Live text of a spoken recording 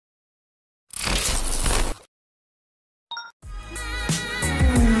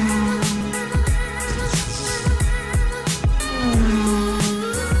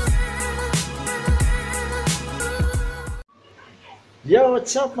Yo,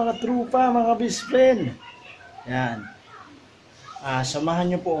 what's up mga trupa, mga best friend? Yan. Samahan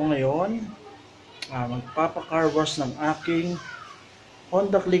nyo po ako ngayon. Magpapa-car wash ng aking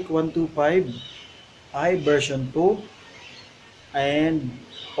Honda Click 125i version 2. And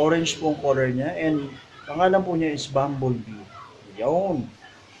orange po ang color niya. And pangalan po niya is Bumblebee. Yun.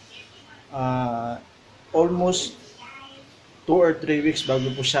 Almost 2 or 3 weeks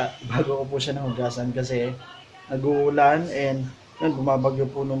bago ko po siya nahugasan kasi nag-uulan and bumabagyo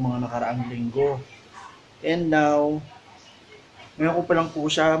po nung mga nakaraang linggo. And now, ngayon ko pa lang po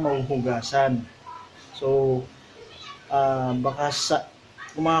siya mahuhugasan. So,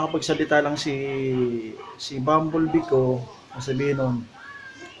 kung makakapagsalita lang si Bumblebee ko, sabihin nun,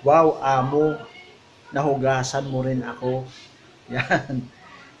 wow, amo, nahugasan mo rin ako. Yan.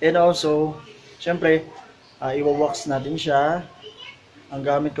 And also, syempre, iwa-wax natin siya. Ang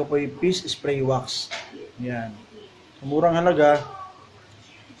gamit ko po ay Peace Spray Wax. Yan. Sa murang halaga,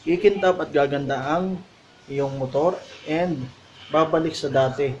 kikintap at gaganda ang iyong motor and babalik sa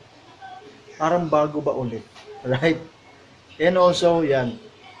dati. Parang bago ba ulit. Right? And also, yan.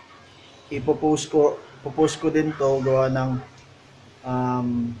 Ipopost ko din to gawa ng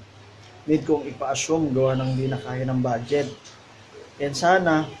need kong ipa-assume gawa ng hindi na kaya ng budget. And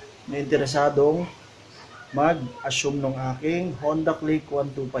sana may interesadong mag-assume ng aking Honda Click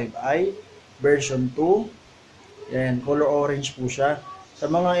 125i version 2. Yan, color orange po siya.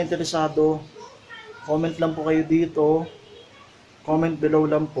 Sa mga interesado, comment lang po kayo dito. Comment below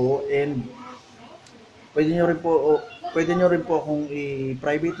lang po and pwede nyo rin po akong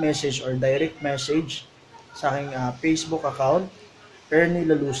i-private message or direct message sa aking Facebook account, Ernie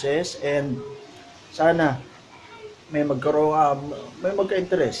Laluces, and sana may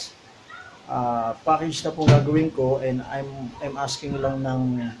magka-interest. Package na po gagawin ko and I'm asking lang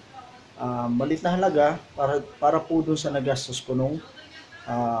ng malit na halaga para po dun sa nagastos ko nung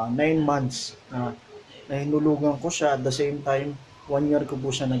 9 months na hinulugan ko siya at the same time 1 year ko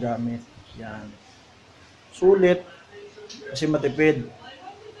po siya nagamit. Yan. Sulit kasi matipid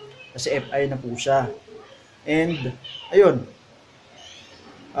kasi FI na po siya. And ayun,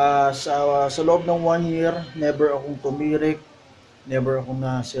 sa loob ng 1 year never akong tumirik, never akong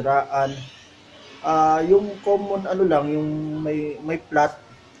nasiraan. Yung common lang, yung may flat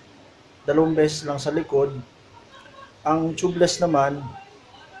 2 beses lang sa likod. Ang tubeless naman,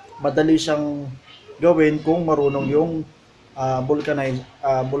 madali siyang gawin kung marunong yung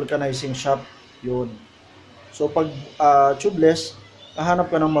vulcanizing shop. Yun. So pag tubeless, hahanap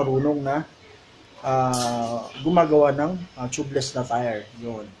ka ng marunong na gumagawa ng tubeless na tire.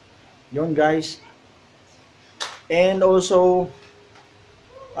 Yun. Yun guys. And also,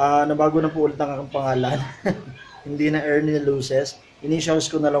 nabago na po ulit ang aking pangalan. Hindi na Ernie Luces. Initials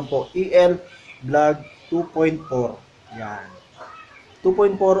ko na lang po, EL Vlog 2.4. Yan.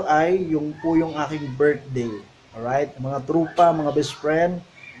 2.4 ay yung aking birthday. Alright? Mga trupa, mga best friend.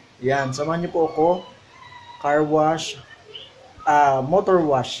 Yan. Samahan niyo po ako. Car wash. Motor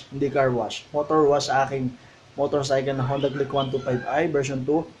wash. Hindi car wash. Motor wash sa aking motorcycle na Honda Click 125i version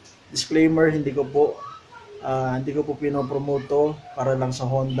 2. Disclaimer, hindi ko po pinopromote to para lang sa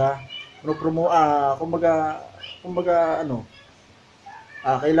Honda.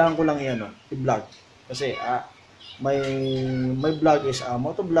 Kailangan ko lang i-vlog kasi may vlog is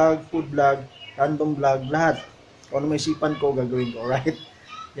moto vlog, food vlog, random vlog, lahat. Kung ano may isipan ko gagawin ko, right?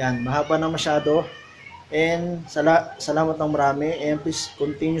 Yan, mahaba na masyado. And salamat ng marami and please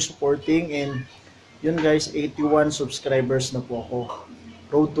continue supporting. And yun guys, 81 subscribers na po ako.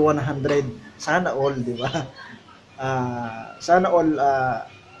 Road to 100. Sana all, di ba? Sana all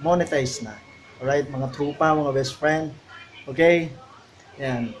monetize na. Alright, mga trupa, mga best friend. Okay?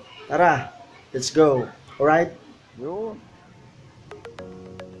 Yan. Tara, let's go. Alright? Yun.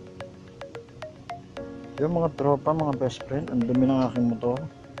 Yung mga tropa, mga best friend, ang dumi ng aking motor.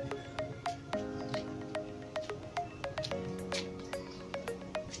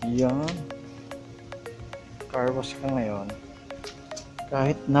 Yan. Car wash ka ngayon.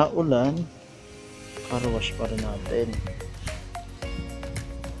 Kahit naulan, car wash pa rin natin.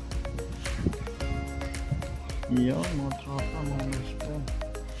 Yan, mga tropa, mga best friend.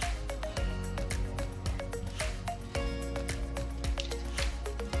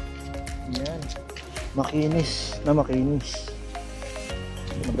 Yan. Makinis na makinis.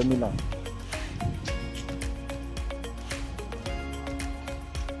 Madami lang.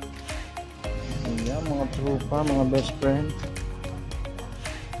 Yan, mga tropa, mga best friend.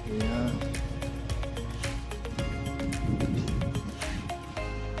 Yan.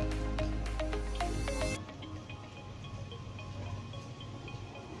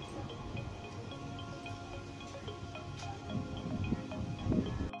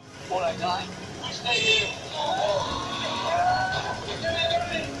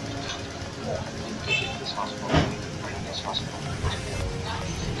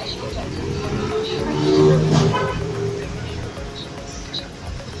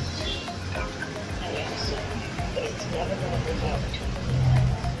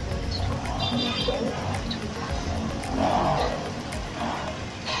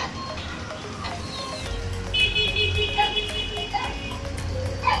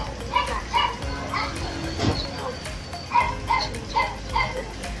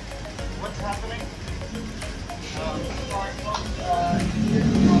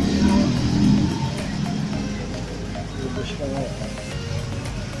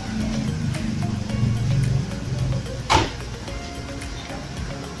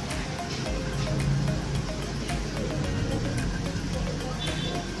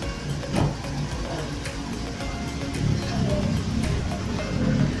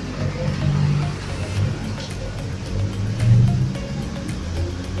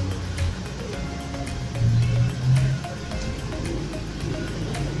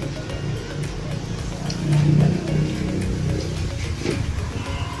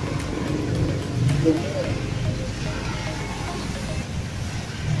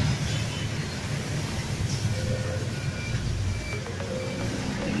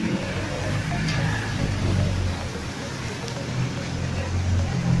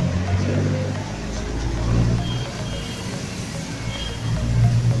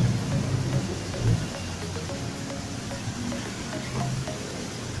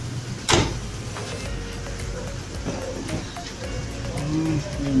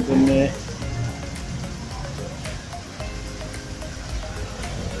 Yung dumi.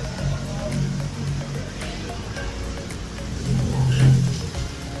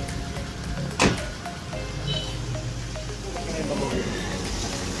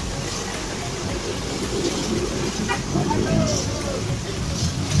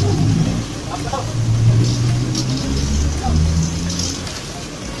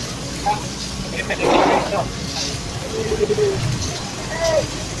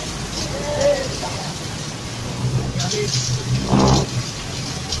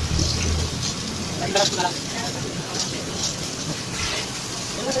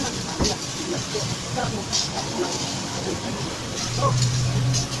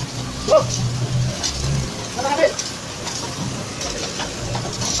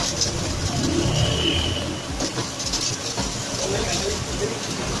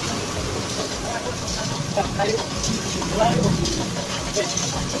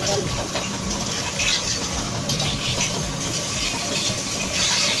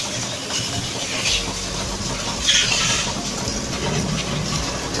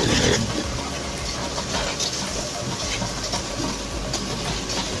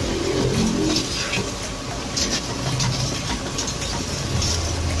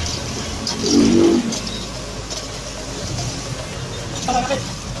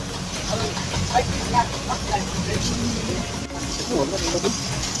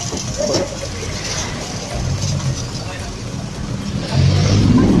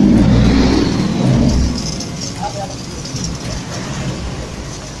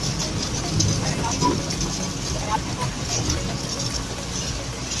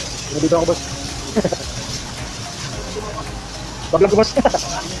 Dito ako, boss. Wag lang ko, boss.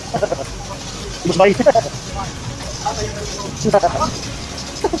 Boss bay.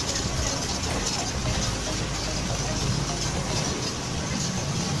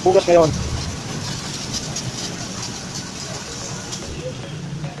 Hugas ngayon.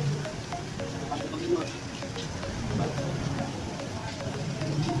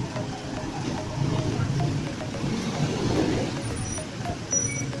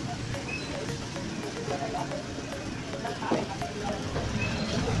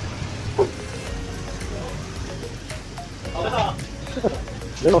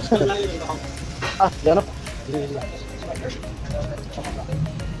 Yan o. Yan o.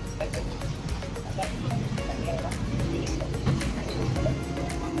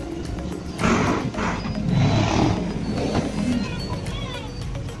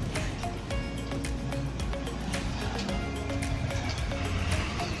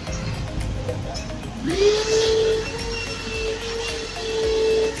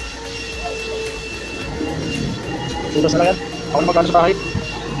 Sudah na yan. Ako magkano sa bahay.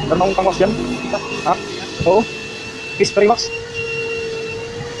 Meron akong pangwas dyan. Ha? Oo. Fish spray wax.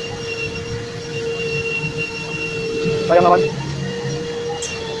 Sayang naman.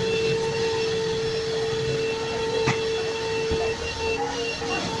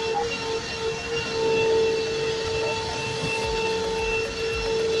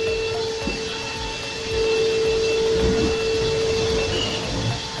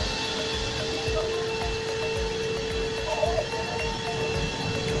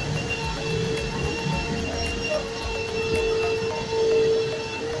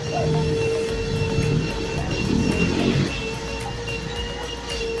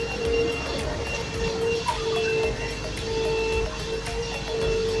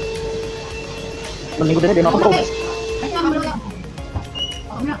 linggo din, mga kapatid.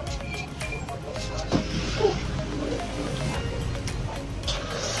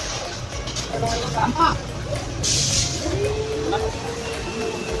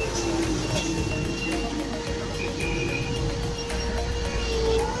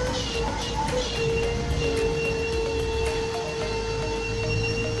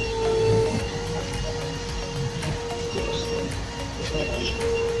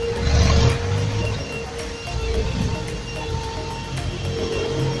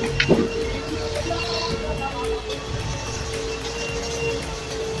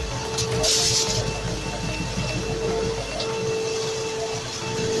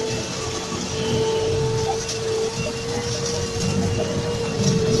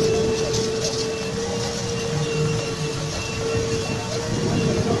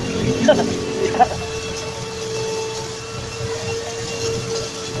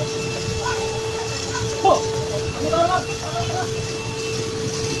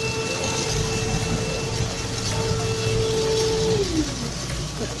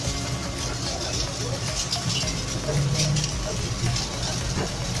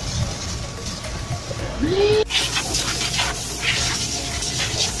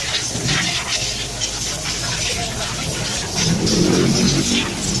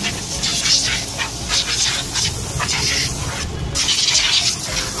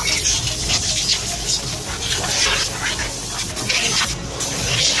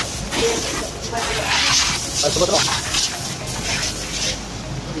 Coba terus.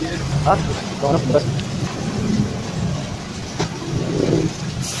 Ah, jangan beras.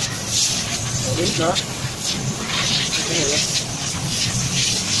 Ini ya. Ini ya.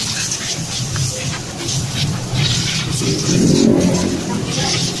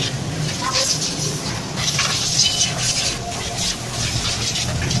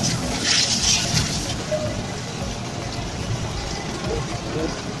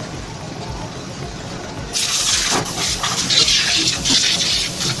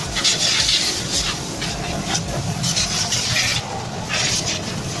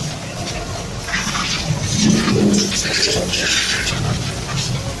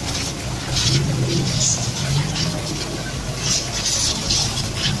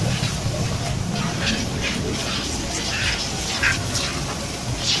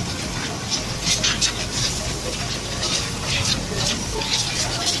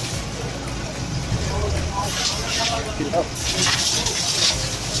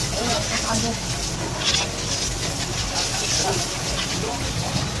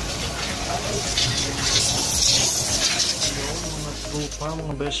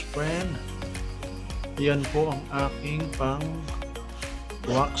 Mga best friend, yan po ang aking pang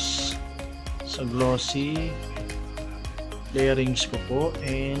wax sa glossy layerings ko po,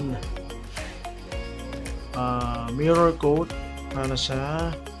 and mirror coat para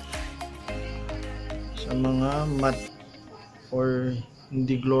sa mga matte or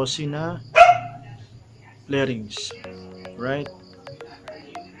hindi glossy na layerings, right?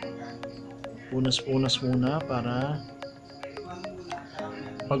 Punas-punas muna para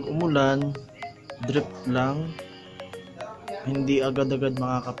pag umulan, drip lang, hindi agad-agad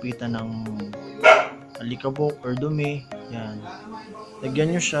makakapitan ng alikabok or dumi. Yan.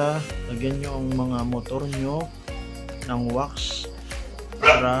 Lagyan nyo siya, lagyan nyo ang mga motor nyo ng wax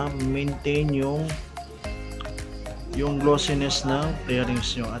para maintain yung glossiness ng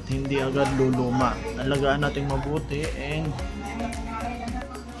layerings nyo at hindi agad luluma. Alagaan natin mabuti and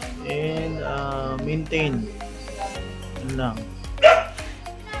maintain. Yan lang.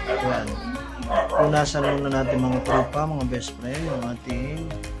 Yan. Punasan muna natin mga tropa, mga best friend, yung ating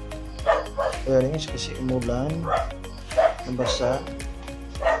layerings kasi umulan, nabasa.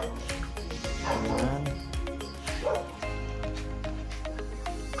 Ayan.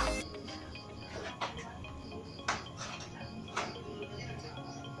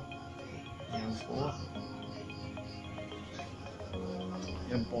 Yan po.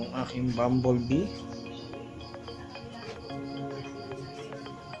 Yan po ang aking Bumblebee.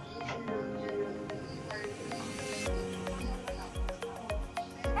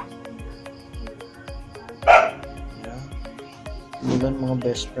 Yan mga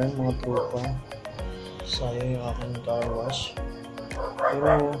best friend, mga tropa. Sayang yung aking car wash.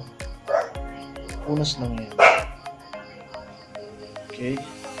 Pero punas lang yan. Okay.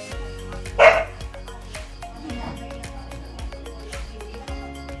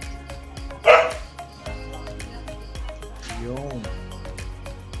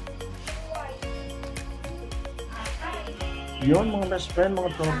 Yun mga best friend,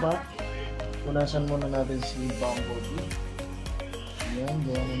 mga tropa. Punasan muna natin si Bumblebee. Yan,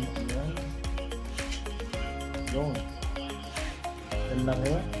 buwanan natin yan. Yun. Ganda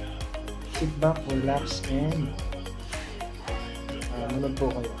ngayon. Sit back, relax, and manood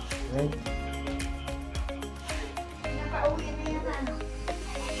po kayo. Right?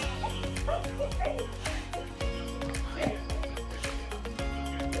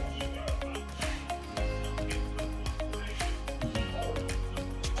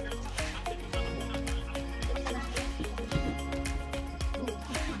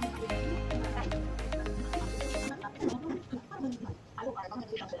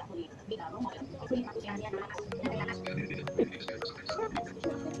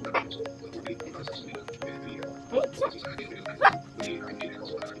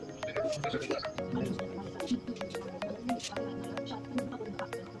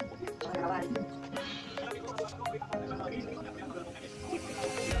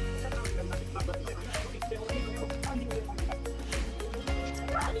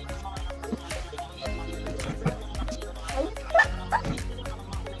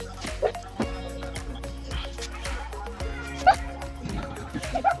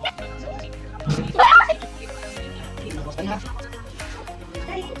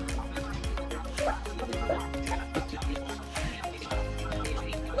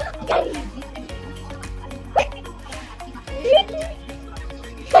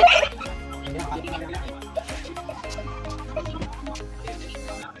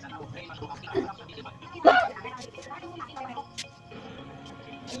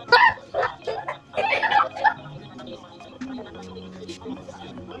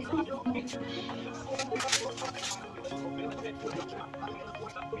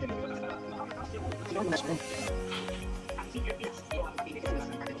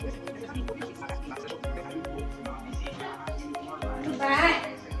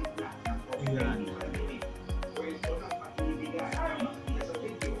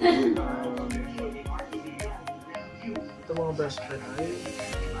 Ito mga best friend ay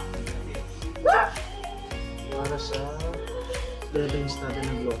para sa leggings natin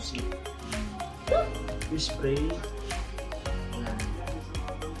ng glossy. Spray,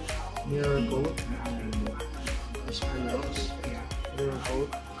 mirror coat, spray rocks, mirror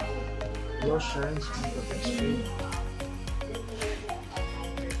coat, lotions, and protect spray.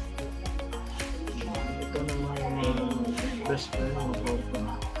 Ito naman best friend ng mga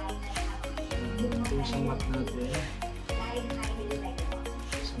ito yung sa mat natin.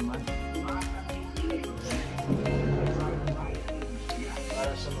 Sa mat.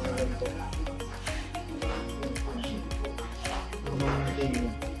 Para sa mga ganito.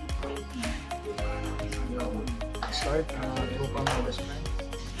 Start, group ang mga best friend.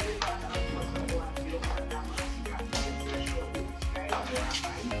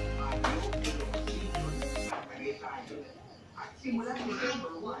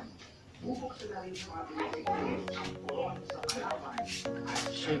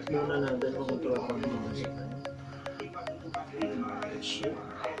 Shake muna natin kung ito ang mga best friend. Shake.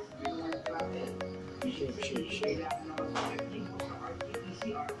 Shake.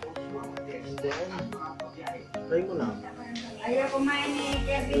 And then, try ko lang. Ayaw kumain ni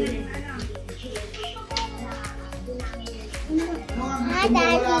Kevin. Hi,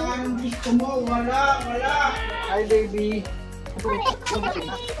 Daddy. Wala. Hi, baby.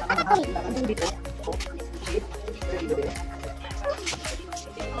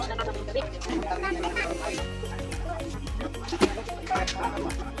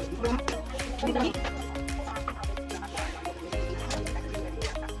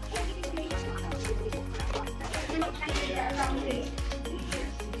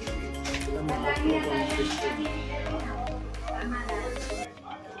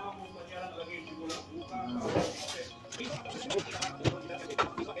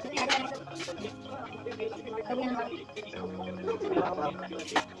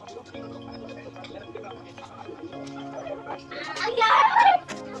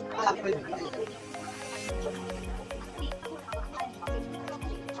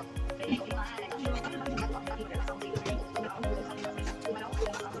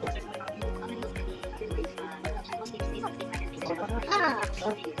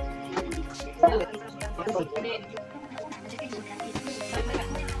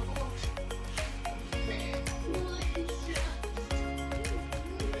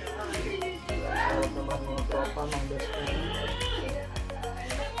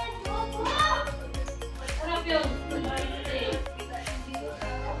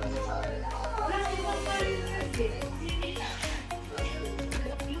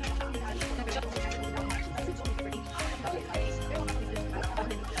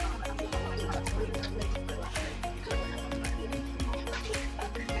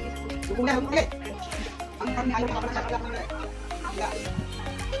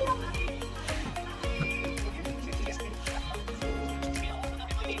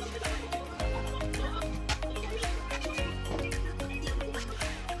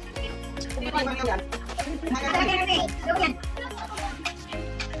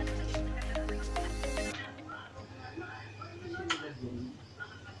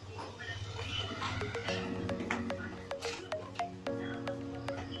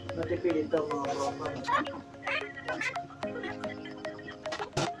 Natipid ito mga tropa.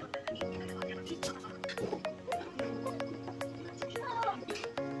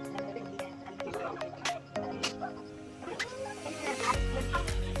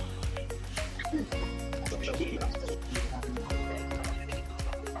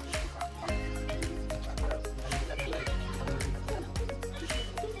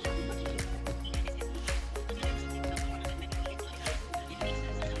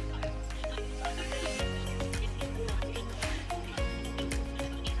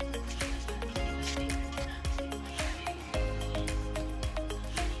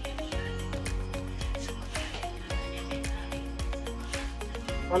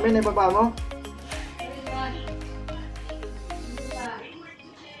 Mami, naibaba mo?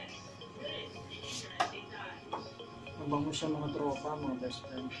 Mabango siya mga tropa, mga best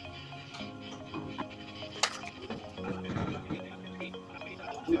friend.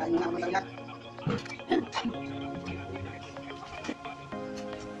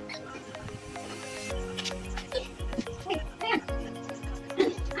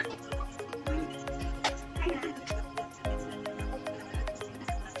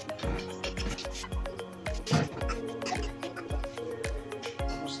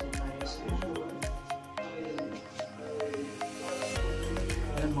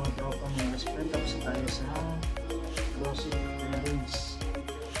 Mga tropa, mga best friend, tapos tayo sa closing rings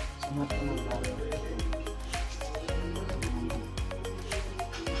sa mat na magbago.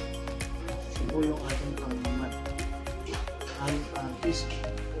 Ito po yung ating pang-mat. Ang fish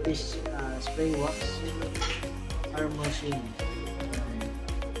spray wax arm machine.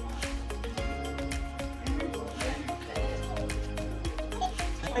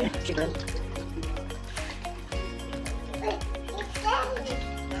 Ay, chicken.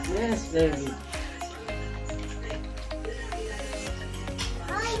 Yes, baby.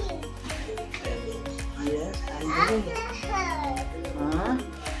 Yes, I do. Huh?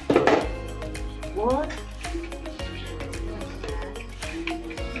 What?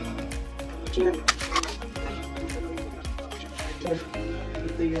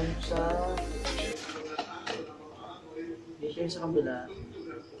 Ito yung sa... Ito yung sa kabila.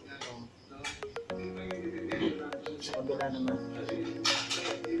 Sa kabila naman.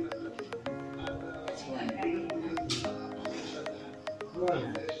 Oh,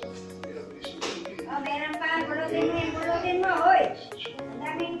 meron pa. Pulutin mo, hoy. Ang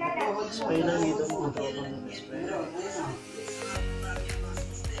daming kagat. Spray lang dito mga tropa ng spray.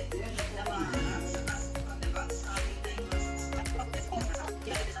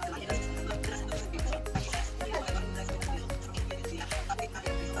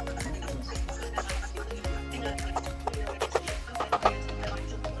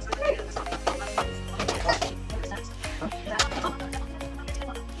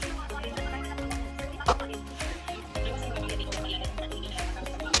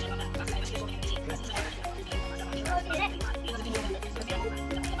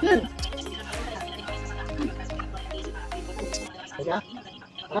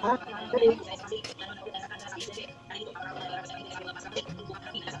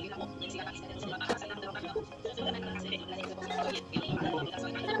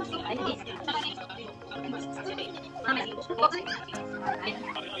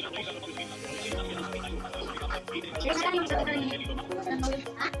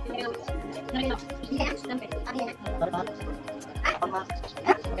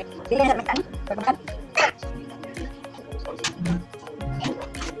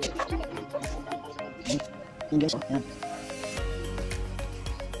 Yung guys, yan.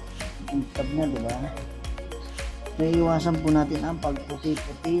 Ang tab na, diba? Naiiwasan po natin ang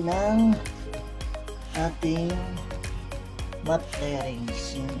pagputi-puti ng ating mat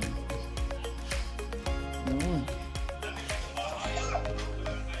bearings. Yan.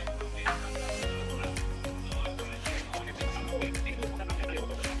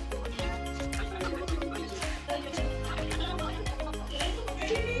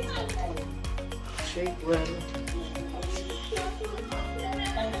 Shake well.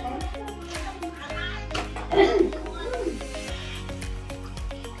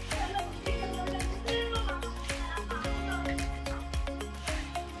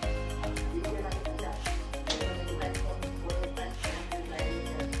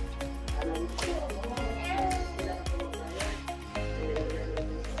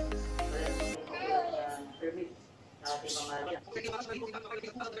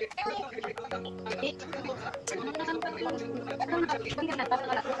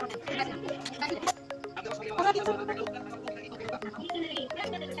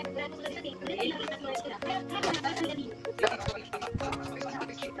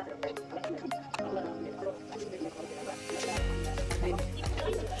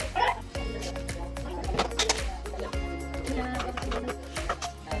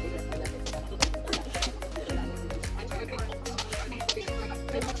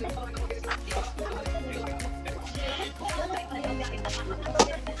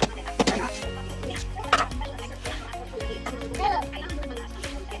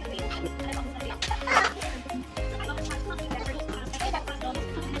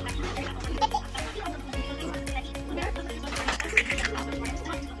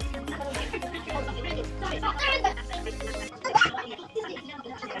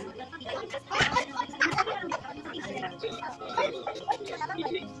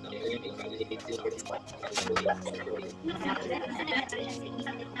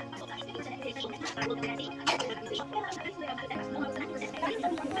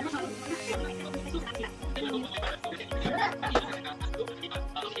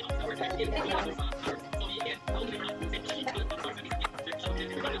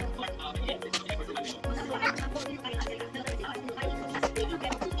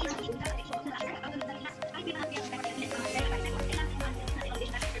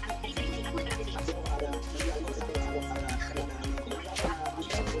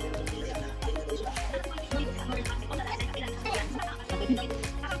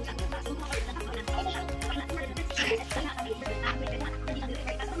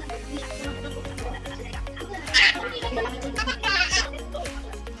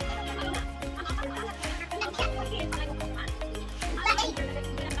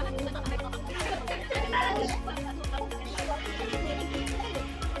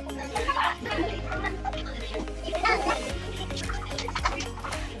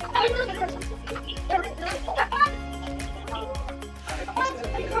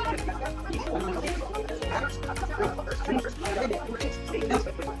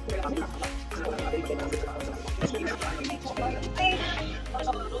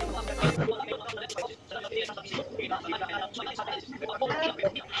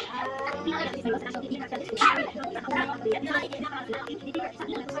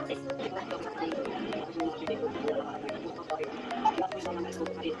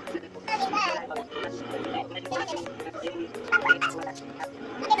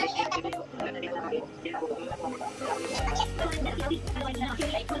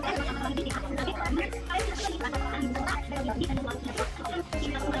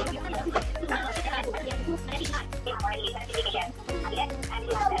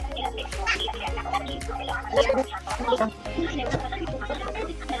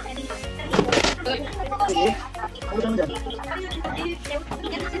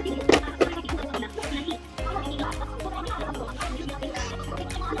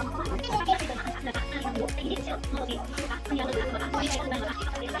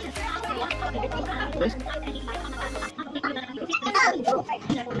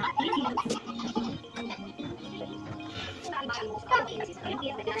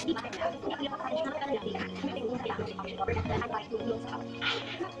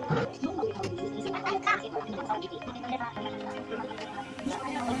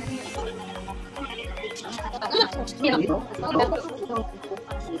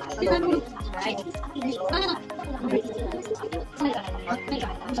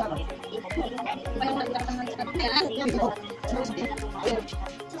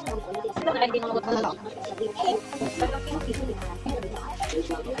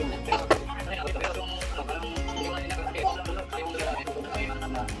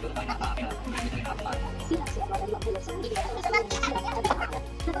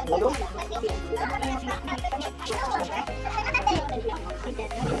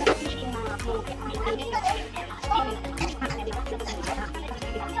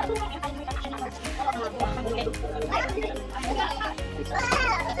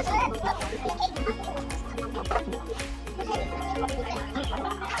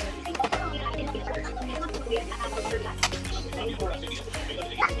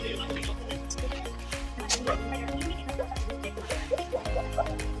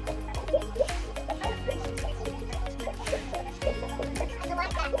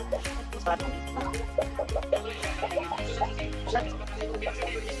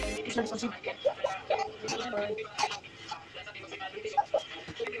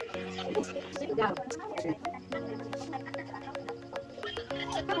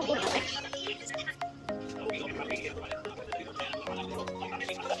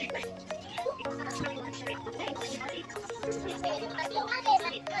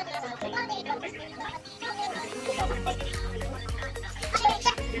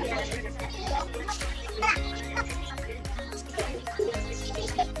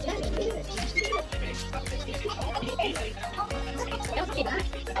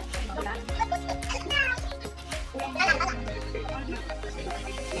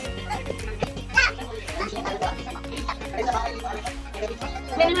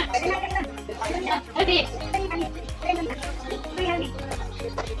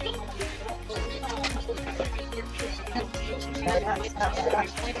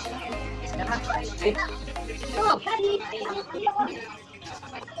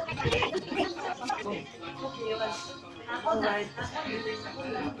 Alright.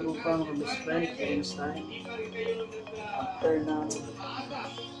 Trupang rumistrike this time. After now.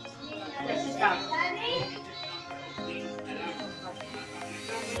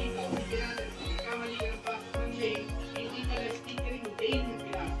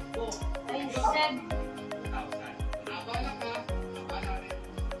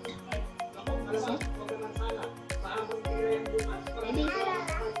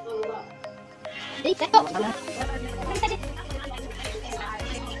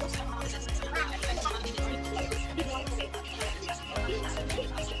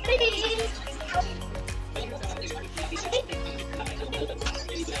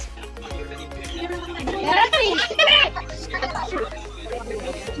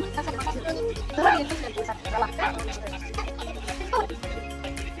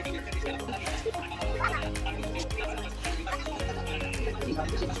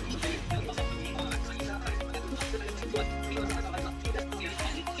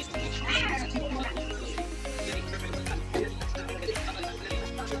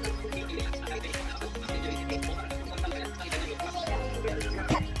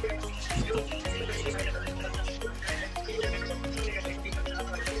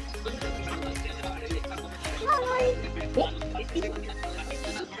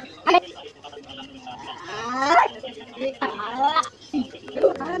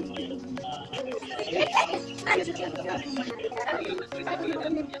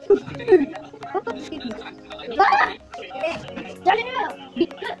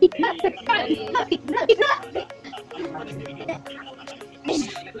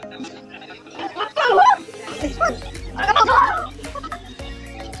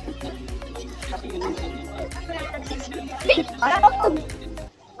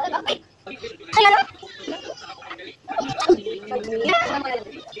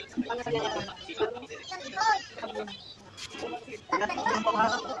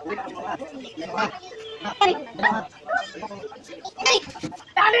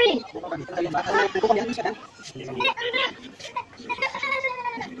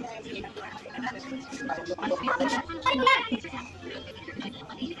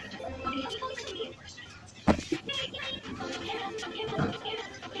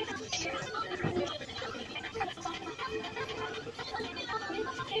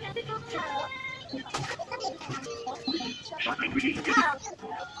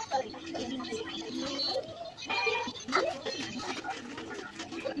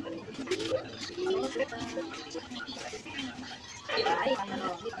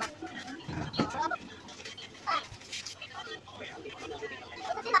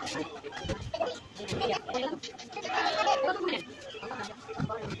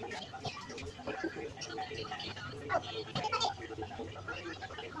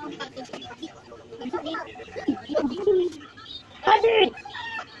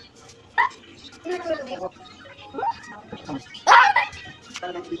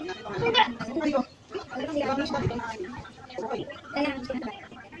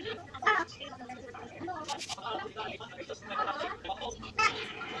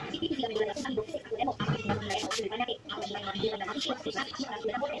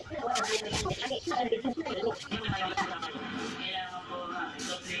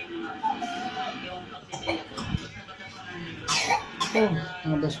 Okay,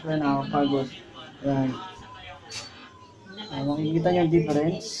 mga best friend, nakakapagod. Yan. Makikita niyo yung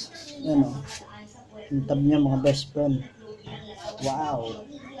difference. Yan o. Yung tab niya mga best friend. Wow.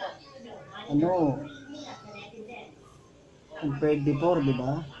 Ano? Compared before, di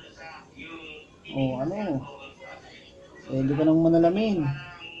ba? O ano? Pwede ka nang manalamin.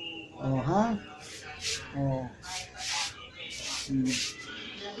 O ha? O.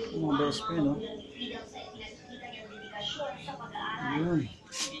 Mga best friend, o. Ayun.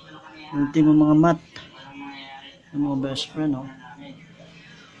 Hinti mo mga mat. Yung mga best friend, oh.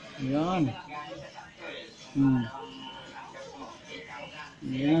 Ayan.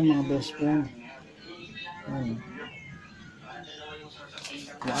 Ayan, mga best friend. Ayan.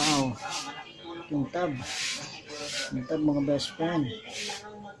 Wow. Yung tab. Yung tab, mga best friend.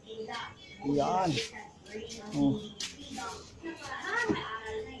 Ayan. Oh.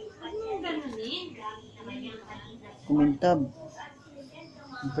 Kumintab.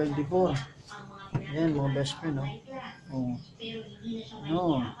 24. Ayan, mga best friend, oh. Oh.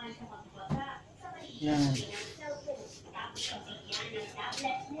 No. Yan.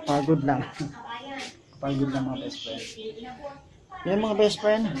 Pagod lang. Pagod lang mga best friend. Yan mga best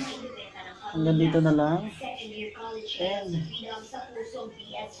friend. Hanggang dito na lang. And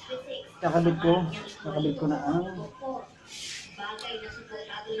kakabit ko na ang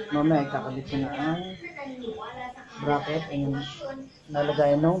mamaya kakabit ko na ang bracket and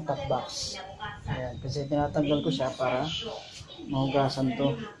nalagay ng top box. Ayan, kasi tinatanggal ko siya para mahugasan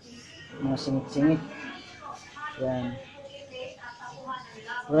to mga singit-singit. Ayan.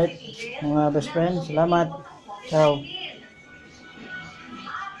 Right, mga best friend, salamat. Ciao.